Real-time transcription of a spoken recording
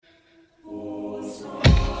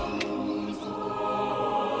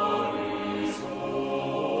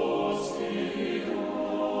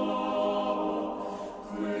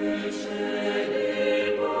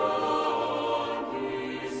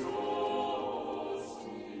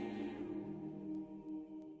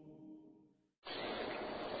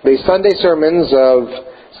The Sunday sermons of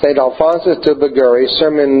St. Alphonsus de Liguori,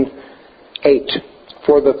 Sermon 8,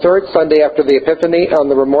 for the third Sunday after the Epiphany on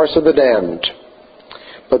the Remorse of the Damned.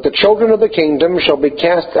 But the children of the kingdom shall be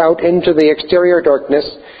cast out into the exterior darkness.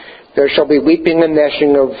 There shall be weeping and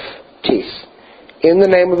gnashing of teeth. In the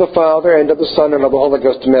name of the Father, and of the Son, and of the Holy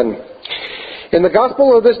Ghost, amen. In the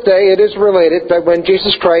Gospel of this day it is related that when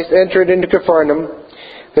Jesus Christ entered into Capharnaum,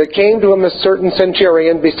 there came to him a certain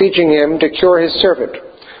centurion beseeching him to cure his servant,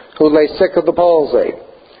 who lay sick of the palsy.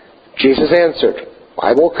 Jesus answered,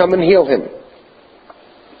 I will come and heal him.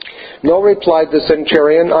 No, replied the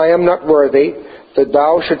centurion, I am not worthy that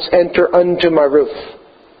thou shouldst enter unto my roof.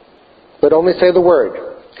 But only say the word,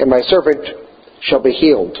 and my servant shall be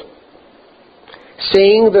healed.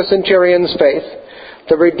 Seeing the centurion's faith,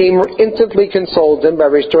 the Redeemer instantly consoled him by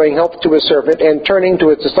restoring health to his servant, and turning to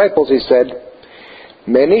his disciples he said,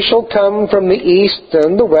 Many shall come from the east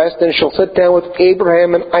and the west, and shall sit down with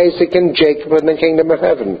Abraham and Isaac and Jacob in the kingdom of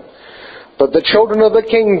heaven. But the children of the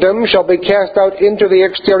kingdom shall be cast out into the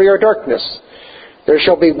exterior darkness. There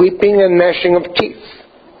shall be weeping and gnashing of teeth.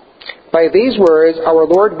 By these words our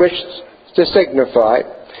Lord wished to signify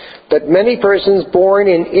that many persons born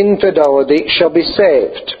in infidelity shall be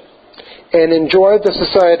saved and enjoy the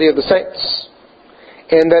society of the saints,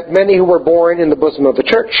 and that many who were born in the bosom of the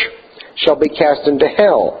church shall be cast into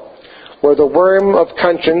hell, where the worm of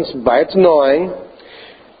conscience, by its gnawing,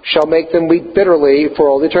 shall make them weep bitterly for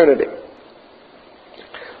all eternity.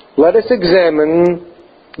 Let us examine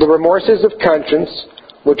the remorses of conscience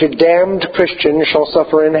which a damned Christian shall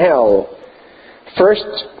suffer in hell.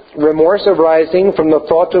 First, remorse arising from the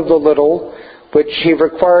thought of the little which he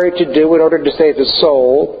required to do in order to save his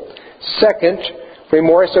soul. Second,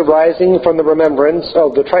 remorse arising from the remembrance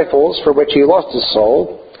of the trifles for which he lost his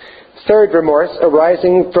soul. Third, remorse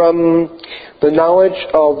arising from the knowledge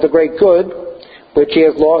of the great good which he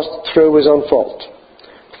has lost through his own fault.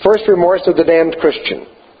 First, remorse of the damned Christian,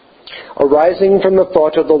 arising from the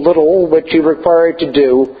thought of the little which he required to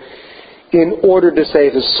do in order to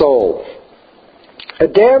save his soul. A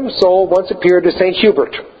damned soul once appeared to St.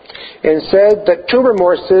 Hubert and said that two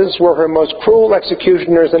remorses were her most cruel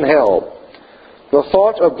executioners in hell: the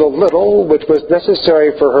thought of the little which was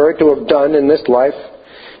necessary for her to have done in this life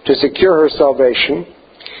to secure her salvation,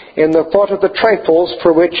 and the thought of the trifles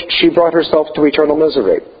for which she brought herself to eternal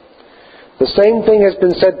misery. The same thing has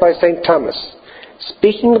been said by St. Thomas.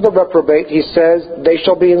 Speaking of the reprobate, he says, they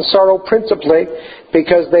shall be in sorrow principally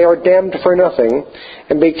because they are damned for nothing,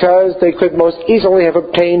 and because they could most easily have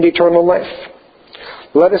obtained eternal life.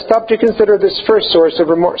 Let us stop to consider this first source of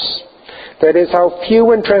remorse. That is, how few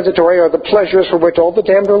and transitory are the pleasures for which all the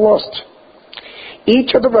damned are lost.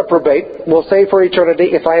 Each of the reprobate will say for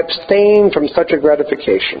eternity, if I abstain from such a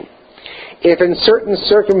gratification, if in certain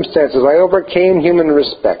circumstances I overcame human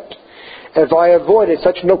respect, if I avoided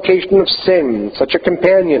such an occasion of sin, such a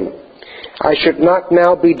companion, I should not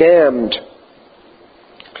now be damned.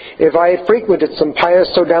 If I had frequented some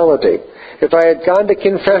pious sodality, if I had gone to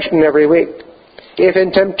confession every week, if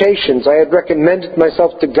in temptations I had recommended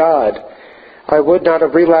myself to God, I would not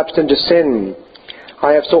have relapsed into sin.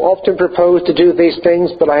 I have so often proposed to do these things,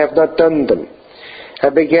 but I have not done them. I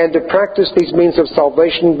began to practice these means of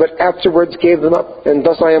salvation, but afterwards gave them up, and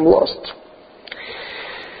thus I am lost.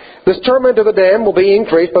 This torment of the damned will be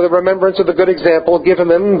increased by the remembrance of the good example given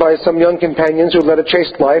them by some young companions who led a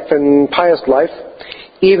chaste life and pious life,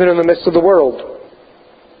 even in the midst of the world.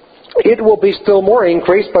 It will be still more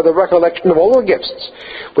increased by the recollection of all the gifts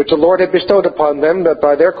which the Lord had bestowed upon them, that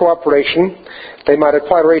by their cooperation they might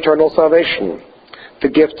acquire eternal salvation. The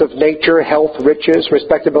gifts of nature, health, riches,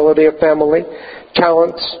 respectability of family,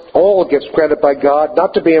 talents, all gifts granted by God,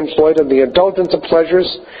 not to be employed in the indulgence of pleasures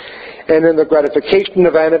and in the gratification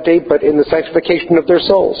of vanity, but in the sanctification of their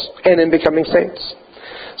souls and in becoming saints.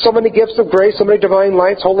 So many gifts of grace, so many divine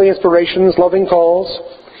lights, holy inspirations, loving calls,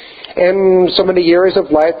 and so many years of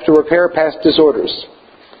life to repair past disorders.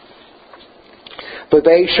 But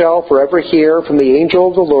they shall forever hear from the angel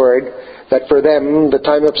of the Lord that for them the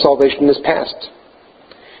time of salvation is past.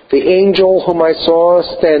 The angel whom I saw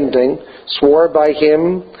standing swore by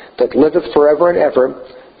him that liveth forever and ever,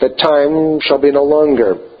 that time shall be no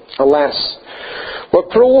longer. Alas, what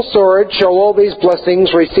cruel sword shall all these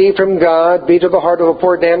blessings received from God be to the heart of a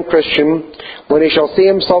poor damned Christian, when he shall see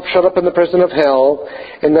himself shut up in the prison of hell,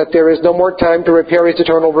 and that there is no more time to repair his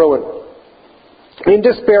eternal ruin. In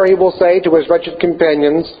despair he will say to his wretched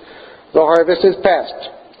companions, the harvest is past,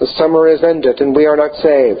 the summer is ended, and we are not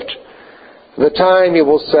saved. The time, he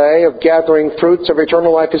will say, of gathering fruits of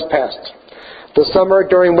eternal life is past. The summer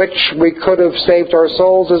during which we could have saved our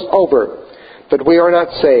souls is over, but we are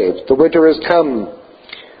not saved. The winter is come.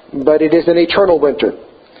 but it is an eternal winter,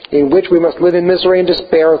 in which we must live in misery and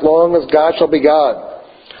despair as long as God shall be God.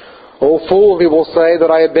 O fool, he will say,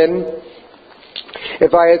 that I have been,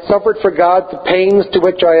 if I had suffered for God the pains to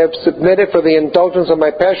which I have submitted for the indulgence of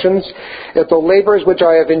my passions, if the labors which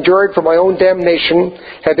I have endured for my own damnation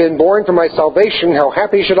had been borne for my salvation, how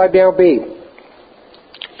happy should I now be?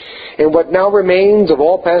 And what now remains of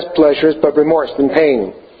all past pleasures but remorse and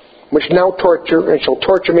pain, which now torture and shall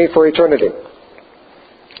torture me for eternity.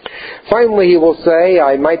 Finally, he will say,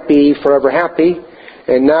 I might be forever happy,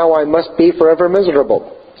 and now I must be forever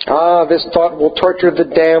miserable. Ah, this thought will torture the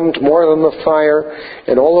damned more than the fire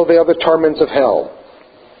and all of the other torments of hell.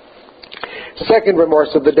 Second remorse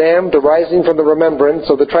of the damned, arising from the remembrance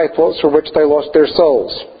of the trifles for which they lost their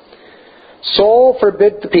souls. Saul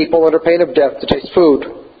forbid the people under pain of death to taste food.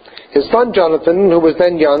 His son Jonathan, who was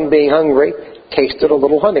then young, being hungry, tasted a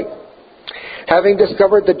little honey. Having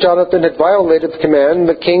discovered that Jonathan had violated the command,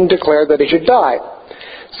 the king declared that he should die.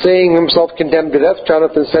 Seeing himself condemned to death,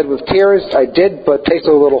 Jonathan said with tears, I did but taste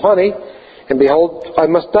a little honey, and behold, I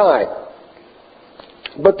must die.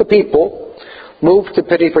 But the people, moved to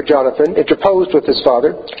pity for Jonathan, interposed with his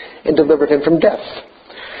father, and delivered him from death.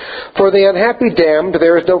 For the unhappy damned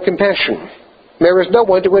there is no compassion. There is no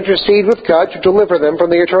one to intercede with God to deliver them from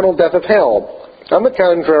the eternal death of hell. On the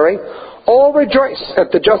contrary, all rejoice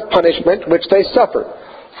at the just punishment which they suffer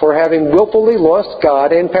for having willfully lost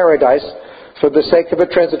God and paradise for the sake of a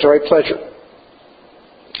transitory pleasure.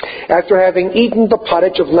 After having eaten the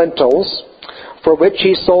pottage of lentils, for which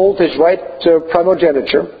he sold his right to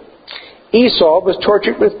primogeniture, Esau was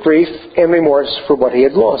tortured with grief and remorse for what he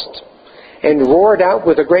had lost, and roared out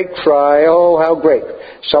with a great cry, Oh, how great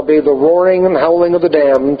shall be the roaring and howling of the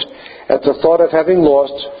damned at the thought of having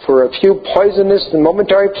lost, for a few poisonous and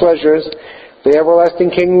momentary pleasures, the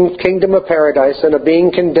everlasting kingdom of paradise, and of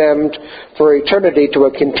being condemned for eternity to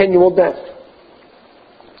a continual death.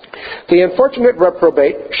 The unfortunate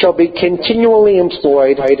reprobate shall be continually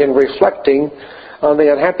employed in reflecting on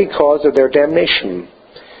the unhappy cause of their damnation.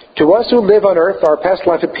 To us who live on earth, our past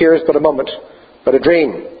life appears but a moment, but a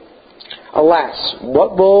dream. Alas,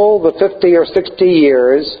 what will the 50 or 60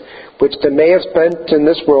 years which they may have spent in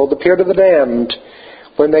this world appear to the damned,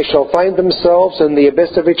 when they shall find themselves in the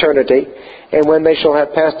abyss of eternity, and when they shall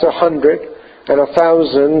have passed 100 and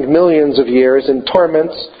 1,000 millions of years in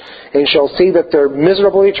torments, and shall see that their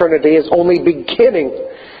miserable eternity is only beginning,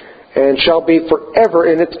 and shall be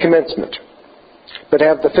forever in its commencement. But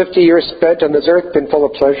have the 50 years spent on this earth been full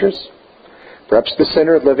of pleasures? Perhaps the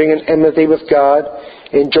sinner, living in enmity with God,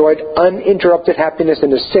 enjoyed uninterrupted happiness in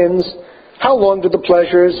his sins. How long do the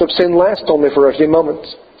pleasures of sin last? Only for a few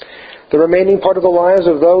moments. The remaining part of the lives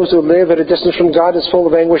of those who live at a distance from God is full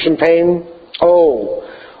of anguish and pain. Oh,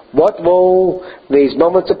 what will these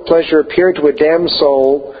moments of pleasure appear to a damned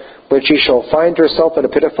soul when she shall find herself in a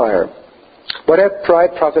pit of fire? What hath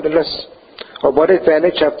pride profited us? Or what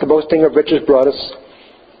advantage hath the boasting of riches brought us?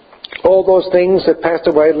 All those things have passed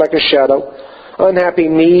away like a shadow. Unhappy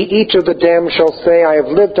me, each of the damned shall say, I have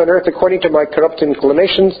lived on earth according to my corrupt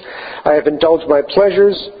inclinations. I have indulged my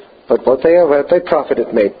pleasures, but what they have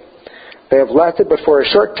profited me. They have lasted but for a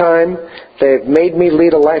short time. They have made me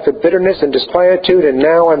lead a life of bitterness and disquietude, and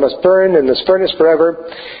now I must burn in this furnace forever,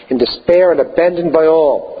 in despair and abandoned by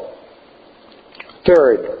all.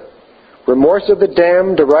 Third, remorse of the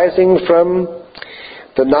damned arising from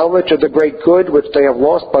the knowledge of the great good which they have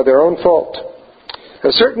lost by their own fault.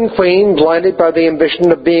 A certain queen, blinded by the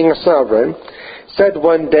ambition of being a sovereign, said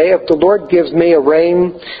one day, if the Lord gives me a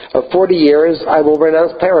reign of 40 years, I will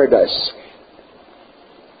renounce paradise.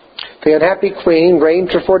 The unhappy queen reigned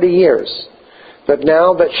for 40 years, but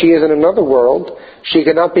now that she is in another world, she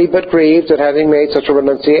cannot be but grieved at having made such a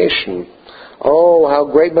renunciation. Oh, how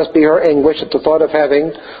great must be her anguish at the thought of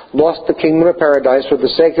having lost the kingdom of paradise for the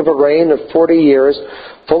sake of a reign of 40 years,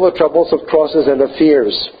 full of troubles, of crosses, and of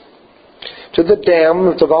fears. To the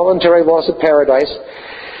damned, the voluntary loss of paradise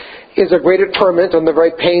is a greater torment than the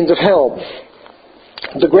very pains of hell.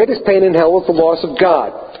 The greatest pain in hell is the loss of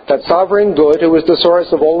God, that sovereign good who is the source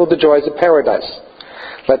of all of the joys of paradise.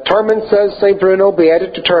 Let torment, says St. Bruno, be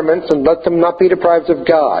added to torments, and let them not be deprived of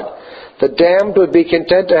God. The damned would be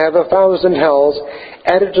content to have 1,000 hells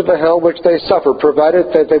added to the hell which they suffer,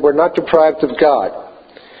 provided that they were not deprived of God.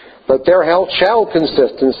 But their hell shall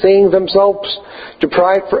consist in seeing themselves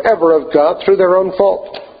deprived forever of God through their own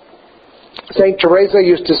fault. St. Teresa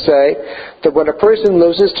used to say that when a person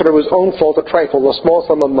loses through his own fault a trifle, a small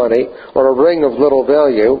sum of money, or a ring of little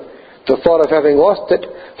value, the thought of having lost it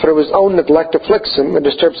through his own neglect afflicts him and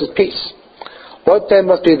disturbs his peace. What then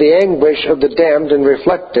must be the anguish of the damned in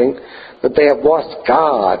reflecting that they have lost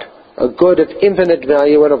God a good of infinite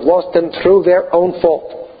value, and have lost them through their own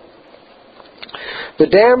fault. The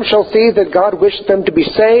damned shall see that God wished them to be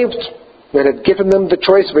saved and had given them the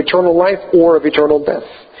choice of eternal life or of eternal death.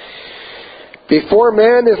 Before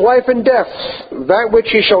man is life and death. That which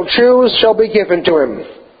he shall choose shall be given to him.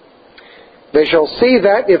 They shall see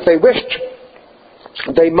that, if they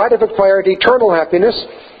wished, they might have acquired eternal happiness,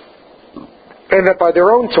 and that by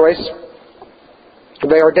their own choice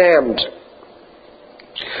they are damned.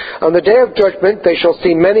 On the day of judgment they shall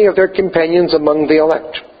see many of their companions among the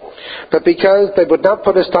elect. But because they would not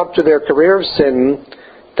put a stop to their career of sin,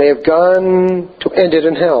 they have gone to end it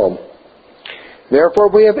in hell. Therefore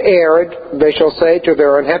we have erred, they shall say to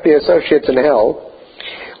their unhappy associates in hell.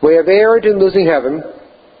 We have erred in losing heaven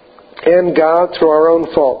and God through our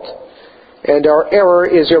own fault, and our error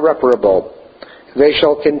is irreparable. They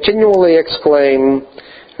shall continually exclaim,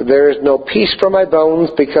 there is no peace for my bones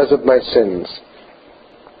because of my sins.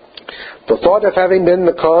 The thought of having been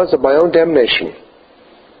the cause of my own damnation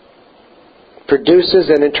produces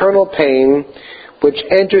an internal pain which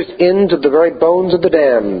enters into the very bones of the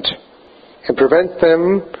damned and prevents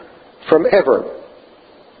them from ever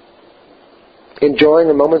enjoying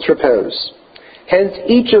a moment's repose. Hence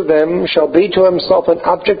each of them shall be to himself an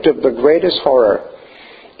object of the greatest horror.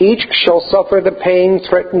 Each shall suffer the pain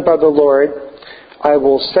threatened by the Lord. I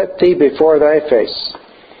will set thee before thy face.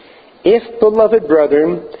 If, beloved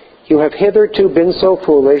brethren, you have hitherto been so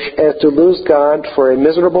foolish as to lose God for a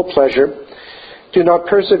miserable pleasure, do not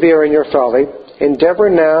persevere in your folly. Endeavor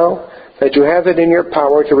now that you have it in your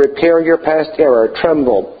power to repair your past error.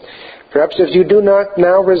 Tremble. Perhaps if you do not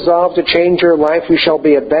now resolve to change your life, you shall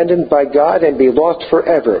be abandoned by God and be lost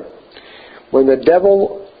forever. When the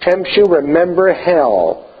devil tempts you, remember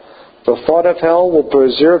hell. The thought of hell will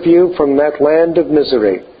preserve you from that land of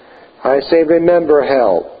misery. I say remember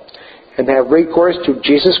hell, and have recourse to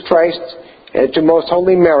Jesus Christ and to Most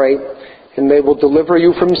Holy Mary, and they will deliver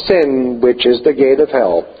you from sin, which is the gate of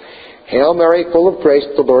hell. Hail Mary, full of grace,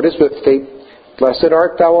 the Lord is with thee. Blessed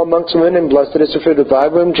art thou amongst women, and blessed is the fruit of thy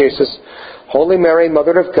womb, Jesus. Holy Mary,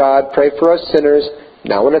 Mother of God, pray for us sinners,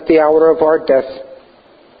 now and at the hour of our death.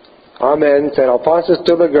 Amen. Saint Alphonsus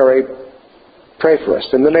de Liguori, pray for us.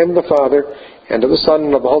 In the name of the Father, and of the Son,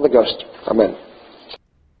 and of the Holy Ghost. Amen.